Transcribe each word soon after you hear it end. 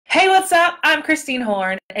Hey, what's up? I'm Christine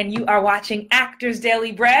Horn, and you are watching Actors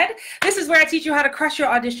Daily Bread. This is where I teach you how to crush your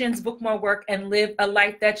auditions, book more work, and live a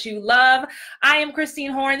life that you love. I am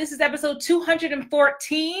Christine Horn. This is episode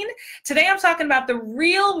 214. Today I'm talking about the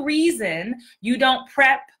real reason you don't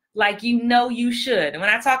prep like you know you should. And when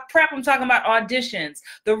I talk prep, I'm talking about auditions.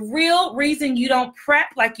 The real reason you don't prep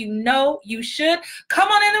like you know you should. Come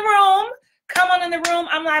on in the room. Come on in the room.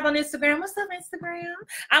 I'm live on Instagram. What's up, Instagram?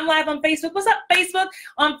 I'm live on Facebook. What's up, Facebook?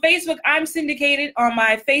 On Facebook, I'm syndicated on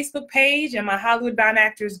my Facebook page and my Hollywood Bound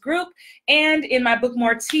Actors group and in my Book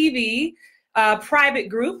More TV private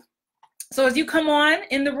group. So as you come on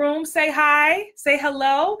in the room, say hi, say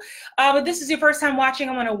hello. If this is your first time watching,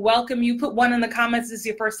 I want to welcome you. Put one in the comments. This is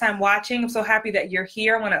your first time watching. I'm so happy that you're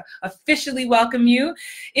here. I want to officially welcome you.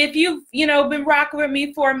 If you've been rocking with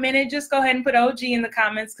me for a minute, just go ahead and put OG in the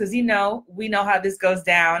comments because we know how this goes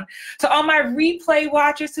down. To all my replay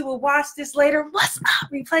watchers who will watch this later, what's up,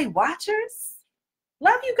 replay watchers?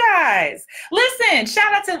 Love you guys. Listen,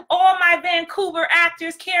 shout out to all my Vancouver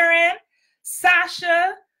actors, Karen,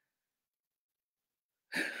 Sasha,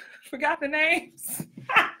 forgot the names.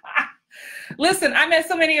 Listen, I met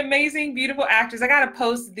so many amazing, beautiful actors. I got to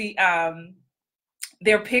post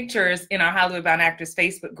their pictures in our Hollywood Bound Actors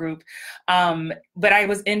Facebook group. But I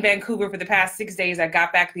was in Vancouver for the past 6 days. I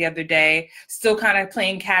got back the other day, still kind of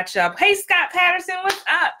playing catch up. Hey, Scott Patterson, what's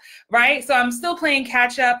up? Right? So I'm still playing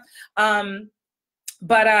catch up.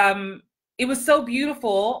 It was so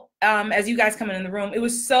beautiful. As you guys come in the room, it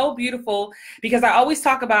was so beautiful because I always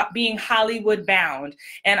talk about being Hollywood bound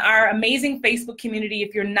and our amazing Facebook community.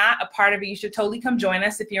 If you're not a part of it, you should totally come join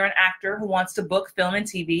us. If you're an actor who wants to book, film, and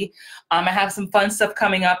TV, I have some fun stuff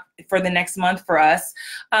coming up for the next month for us.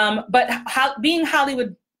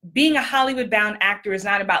 Being a Hollywood bound actor is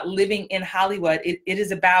not about living in Hollywood. It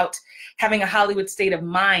is about having a Hollywood state of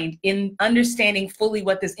mind in understanding fully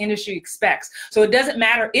what this industry expects. So it doesn't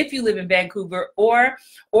matter if you live in Vancouver or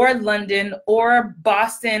London or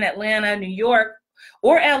Boston, Atlanta, New York,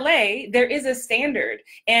 or LA, there is a standard.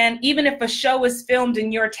 And even if a show is filmed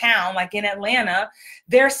in your town, like in Atlanta,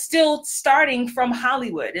 they're still starting from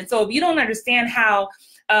Hollywood. And so if you don't understand how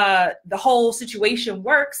the whole situation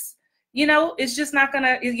works, it's just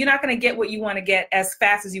you're not gonna get what you want to get as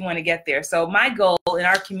fast as you want to get there. So my goal in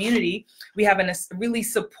our community, we have a really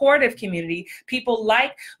supportive community, people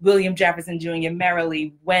like William Jefferson Jr.,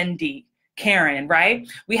 Marilee, Wendy, Karen, right?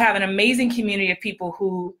 We have an amazing community of people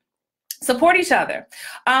who support each other.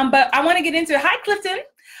 But I want to get into, hi Clifton.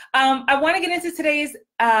 I want to get into today's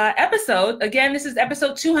episode. Again, this is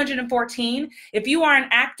episode 214. If you are an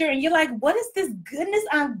actor and you're like, what is this goodness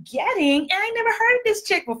I'm getting? And I never heard of this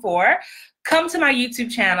chick before. Come to my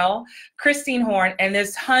YouTube channel, Christine Horn, and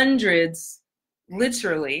there's hundreds,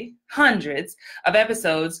 literally hundreds of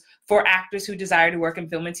episodes for actors who desire to work in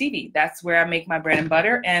film and TV. That's where I make my bread and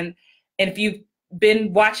butter. And if you've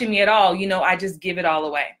been watching me at all, I just give it all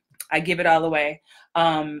away. I give it all away.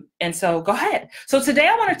 And so go ahead. So today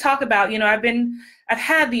I want to talk about, I've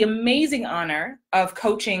had the amazing honor of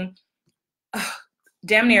coaching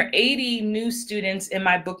damn near 80 new students in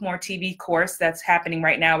my Book More TV course that's happening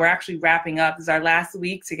right now. We're actually wrapping up. This is our last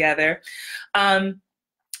week together.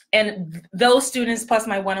 And those students plus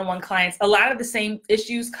my one-on-one clients, a lot of the same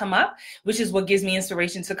issues come up, which is what gives me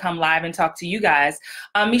inspiration to come live and talk to you guys.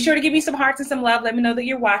 Be sure to give me some hearts and some love. Let me know that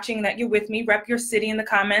you're watching and that you're with me. Rep your city in the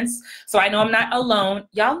comments so I know I'm not alone.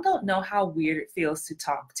 Y'all don't know how weird it feels to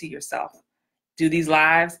talk to yourself. Do these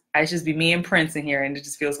lives, I just be me and Prince in here and it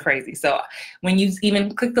just feels crazy. So when you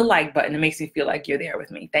even click the like button, it makes me feel like you're there with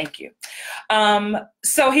me. Thank you.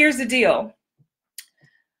 So here's the deal.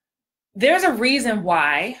 There's a reason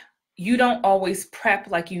why you don't always prep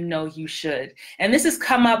like you know you should. And this has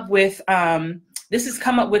come up with some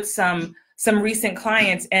recent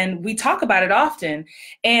clients, and we talk about it often.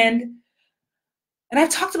 And I've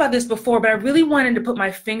talked about this before, but I really wanted to put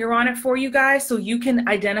my finger on it for you guys so you can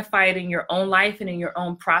identify it in your own life and in your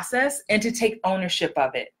own process and to take ownership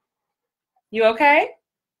of it. You okay?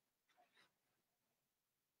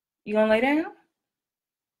 You gonna lay down?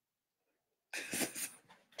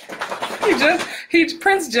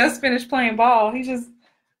 Prince just finished playing ball.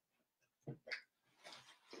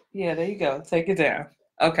 Yeah, there you go. Take it down.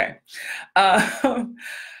 Okay.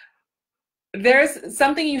 There's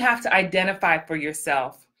something you have to identify for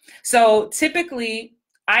yourself. So typically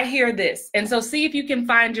I hear this, and so see if you can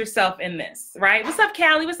find yourself in this, right? What's up,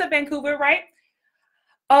 Callie? What's up, Vancouver, right?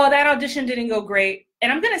 Oh, that audition didn't go great.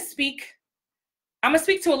 And I'm gonna speak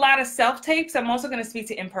to a lot of self-tapes. I'm also gonna speak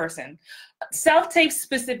to in-person. Self-tapes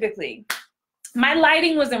specifically. My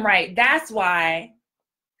lighting wasn't right. That's why.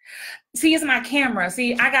 See, it's my camera.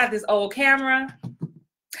 See, I got this old camera.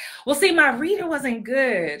 Well, see, my reader wasn't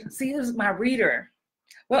good. See, it was my reader.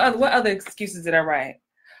 What other excuses did I write?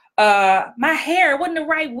 My hair wasn't the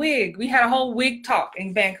right wig. We had a whole wig talk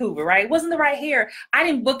in Vancouver, right? It wasn't the right hair. I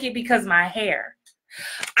didn't book it because my hair.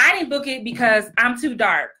 I didn't book it because I'm too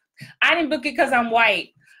dark. I didn't book it because I'm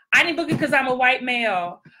white. I didn't book it because I'm a white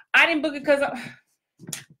male. I didn't book it because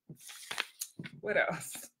what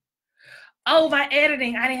else? Oh, my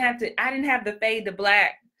editing. I didn't have the fade to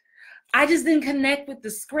black. I just didn't connect with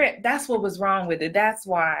the script. That's what was wrong with it. That's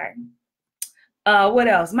why. What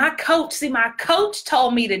else? My coach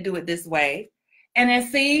told me to do it this way. And then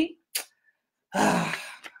see,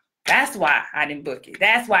 that's why I didn't book it.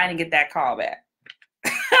 That's why I didn't get that call back.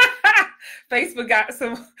 Facebook got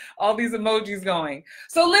all these emojis going.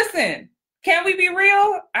 So listen, can we be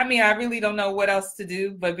real? I mean, I really don't know what else to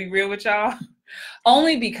do but be real with y'all.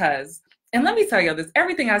 Only because, and let me tell y'all this,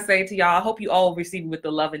 everything I say to y'all, I hope you all receive it with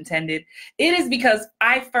the love intended. It is because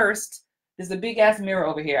there's a big ass mirror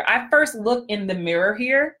over here. I first look in the mirror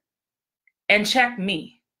here and check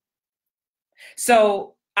me.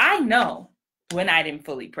 So I know when I didn't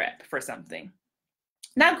fully prep for something.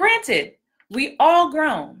 Now, granted, we all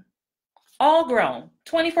grown,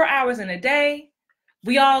 24 hours in a day.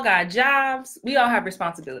 We all got jobs. We all have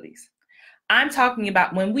responsibilities. I'm talking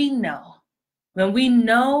about when we know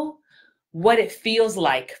what it feels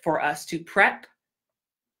like for us to prep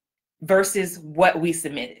versus what we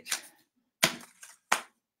submitted.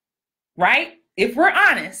 Right? If we're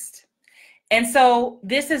honest. And so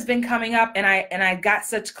this has been coming up, and I got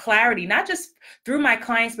such clarity, not just through my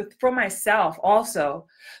clients, but for myself also.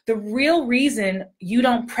 The real reason you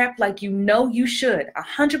don't prep like you know you should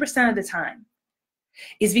 100% of the time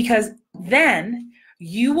is because then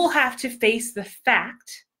you will have to face the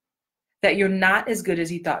fact that you're not as good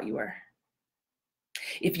as you thought you were.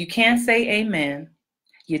 If you can't say amen,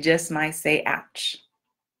 you just might say ouch.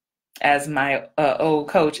 As my old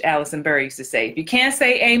coach, Allison Burr, used to say, if you can't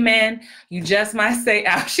say amen, you just might say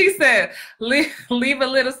ouch. She said, leave a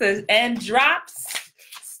little, says, and drops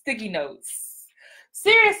sticky notes.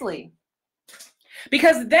 Seriously.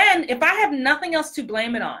 Because then if I have nothing else to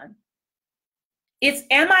blame it on, it's,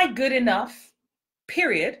 am I good enough,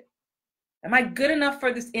 period? Am I good enough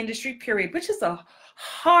for this industry, period? Which is a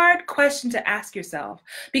hard question to ask yourself,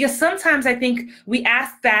 because sometimes I think we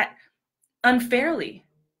ask that unfairly.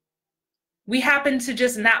 We happen to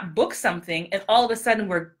just not book something and all of a sudden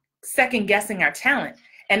we're second guessing our talent.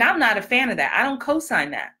 And I'm not a fan of that. I don't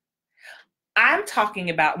co-sign that. I'm talking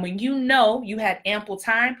about when you know you had ample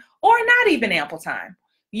time or not even ample time.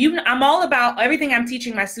 I'm all about everything I'm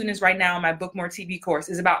teaching my students right now in my Book More TV course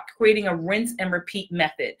is about creating a rinse and repeat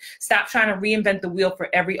method. Stop trying to reinvent the wheel for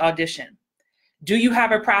every audition. Do you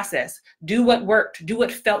have a process? Do what worked. Do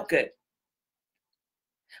what felt good.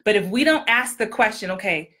 But if we don't ask the question,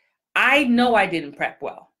 okay, I know I didn't prep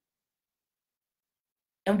well.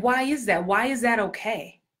 And why is that? Why is that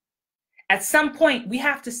okay? At some point, we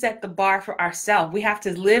have to set the bar for ourselves. We have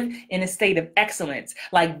to live in a state of excellence.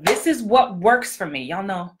 Like, this is what works for me. Y'all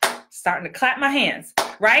know, starting to clap my hands,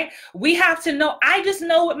 right? We have to know, I just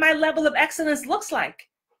know what my level of excellence looks like.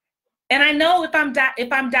 And I know if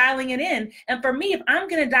I'm dialing it in. And for me, if I'm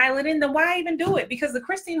going to dial it in, then why even do it? Because the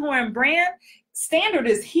Christine Horn brand standard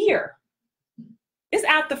is here. It's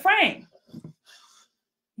out the frame.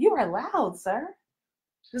 You are loud, sir.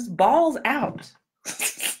 Just balls out.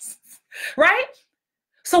 Right?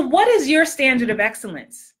 So what is your standard of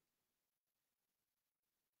excellence?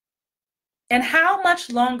 And how much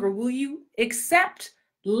longer will you accept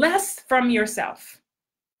less from yourself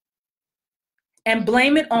and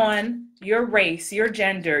blame it on your race, your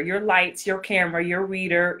gender, your lights, your camera, your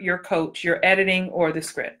reader, your coach, your editing, or the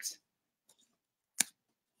script?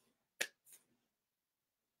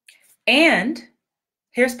 And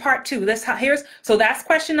here's part two. So that's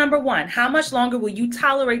question number one. How much longer will you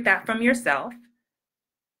tolerate that from yourself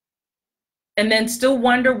and then still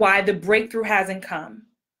wonder why the breakthrough hasn't come?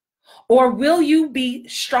 Or will you be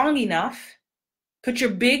strong enough, put your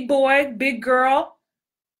big boy, big girl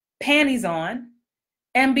panties on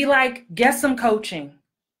and be like, get some coaching.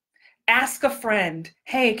 Ask a friend,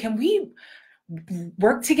 hey, can we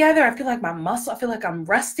work together? I feel like I feel like I'm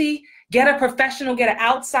rusty. Get a professional, get an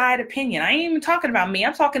outside opinion. I ain't even talking about me.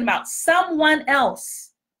 I'm talking about someone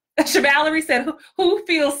else. Valerie said, who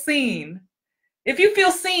feels seen? If you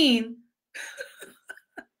feel seen,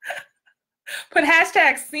 put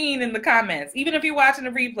hashtag seen in the comments, even if you're watching the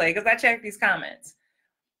replay, because I check these comments.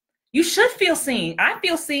 You should feel seen. I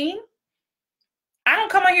feel seen. I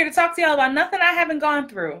don't come on here to talk to y'all about nothing I haven't gone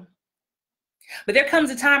through. But there comes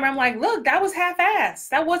a time where I'm like, look, that was half-assed.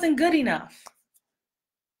 That wasn't good enough.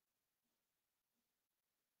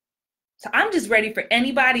 So I'm just ready for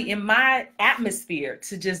anybody in my atmosphere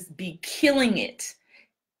to just be killing it,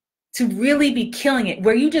 to really be killing it,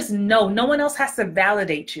 where you just know no one else has to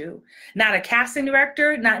validate you. Not a casting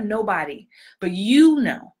director, not nobody, but you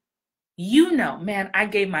know, man, I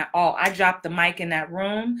gave my all. I dropped the mic in that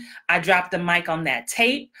room. I dropped the mic on that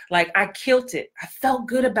tape. Like, I killed it. I felt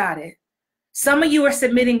good about it. Some of you are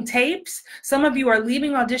submitting tapes. Some of you are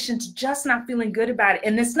leaving auditions just not feeling good about it.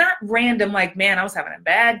 And it's not random, like, man, I was having a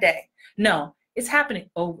bad day. No, it's happening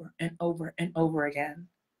over and over and over again.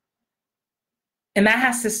 And that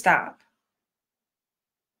has to stop.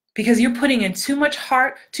 Because you're putting in too much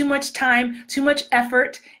heart, too much time, too much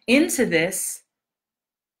effort into this,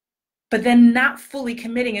 but then not fully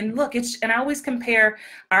committing. And look, and I always compare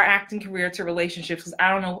our acting career to relationships because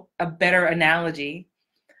I don't know a better analogy.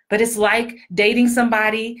 But it's like dating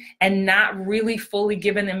somebody and not really fully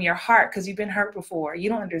giving them your heart because you've been hurt before. You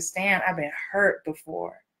don't understand. I've been hurt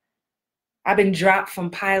before. I've been dropped from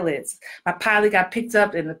pilots. My pilot got picked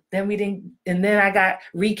up and then I got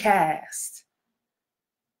recast.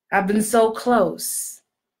 I've been so close.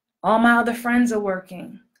 All my other friends are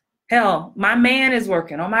working. Hell, my man is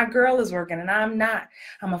working, or my girl is working, and I'm not.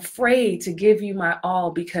 I'm afraid to give you my all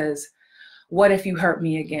because what if you hurt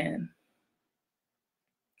me again?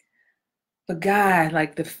 But God,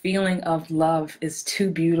 like, the feeling of love is too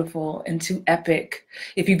beautiful and too epic.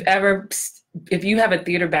 If you have a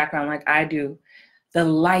theater background like I do, the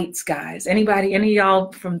lights, guys, any of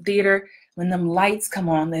y'all from theater, when them lights come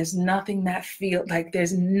on, there's nothing that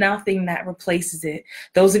there's nothing that replaces it.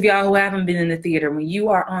 Those of y'all who haven't been in the theater, when you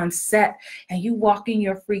are on set and you walk in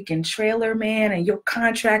your freaking trailer, man, and your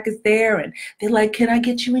contract is there, and they're like, "Can I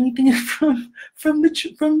get you anything from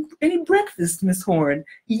any breakfast, Miss Horn?"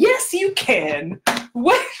 Yes, you can.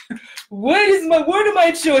 What are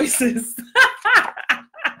my choices?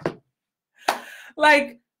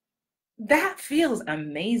 Like, that feels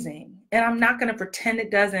amazing. And I'm not going to pretend it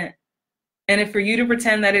doesn't. And if for you to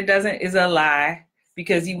pretend that it doesn't is a lie,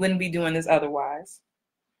 because you wouldn't be doing this otherwise.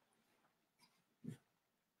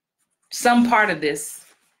 Some part of this,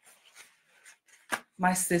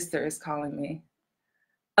 my sister is calling me.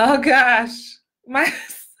 Oh gosh,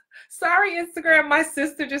 sorry Instagram, my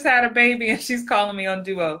sister just had a baby and she's calling me on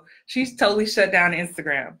Duo. She's totally shut down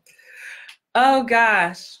Instagram. Oh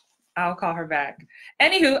gosh, I'll call her back.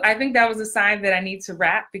 Anywho, I think that was a sign that I need to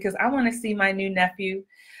wrap because I want to see my new nephew.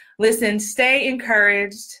 Listen, stay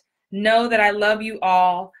encouraged. Know that I love you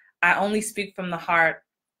all. I only speak from the heart.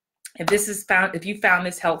 If you found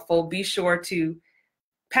this helpful, be sure to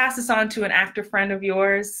pass this on to an actor friend of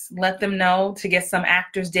yours. Let them know to get some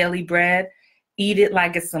Actors Daily Bread. Eat it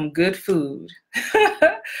like it's some good food.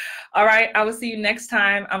 All right, I will see you next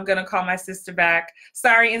time. I'm gonna call my sister back.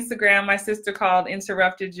 Sorry, Instagram, my sister called,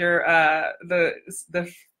 interrupted your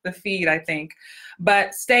the feed, I think.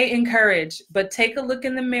 But stay encouraged. But take a look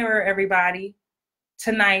in the mirror, everybody,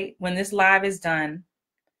 tonight when this live is done,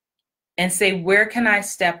 and say, where can I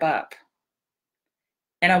step up?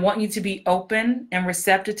 And I want you to be open and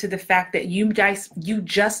receptive to the fact that you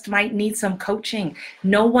just might need some coaching.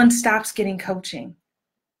 No one stops getting coaching.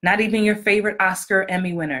 Not even your favorite Oscar,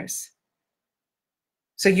 Emmy winners.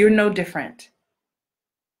 So you're no different.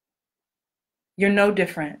 You're no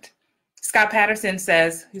different. Scott Patterson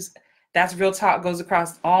says, that's real talk, goes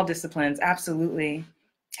across all disciplines. Absolutely.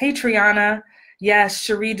 Hey, Triana. Yes,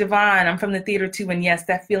 Cherie Devon, I'm from the theater too. And yes,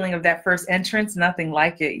 that feeling of that first entrance, nothing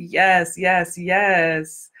like it. Yes, yes,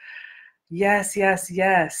 yes. Yes, yes,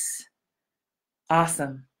 yes.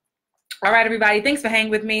 Awesome. All right, everybody. Thanks for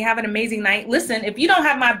hanging with me. Have an amazing night. Listen, if you don't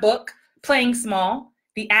have my book, Playing Small,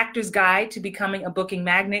 The Actor's Guide to Becoming a Booking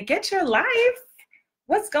Magnet, get your life.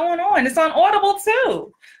 What's going on? It's on Audible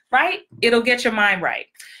too, right? It'll get your mind right.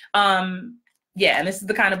 Yeah, and this is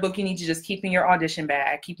the kind of book you need to just keep in your audition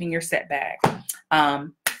bag, keep in your set bag.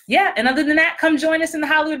 Yeah, and other than that, come join us in the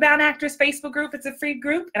Hollywood Bound Actors Facebook group. It's a free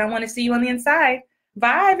group, and I want to see you on the inside.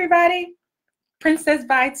 Bye, everybody. Prince says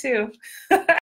bye, too.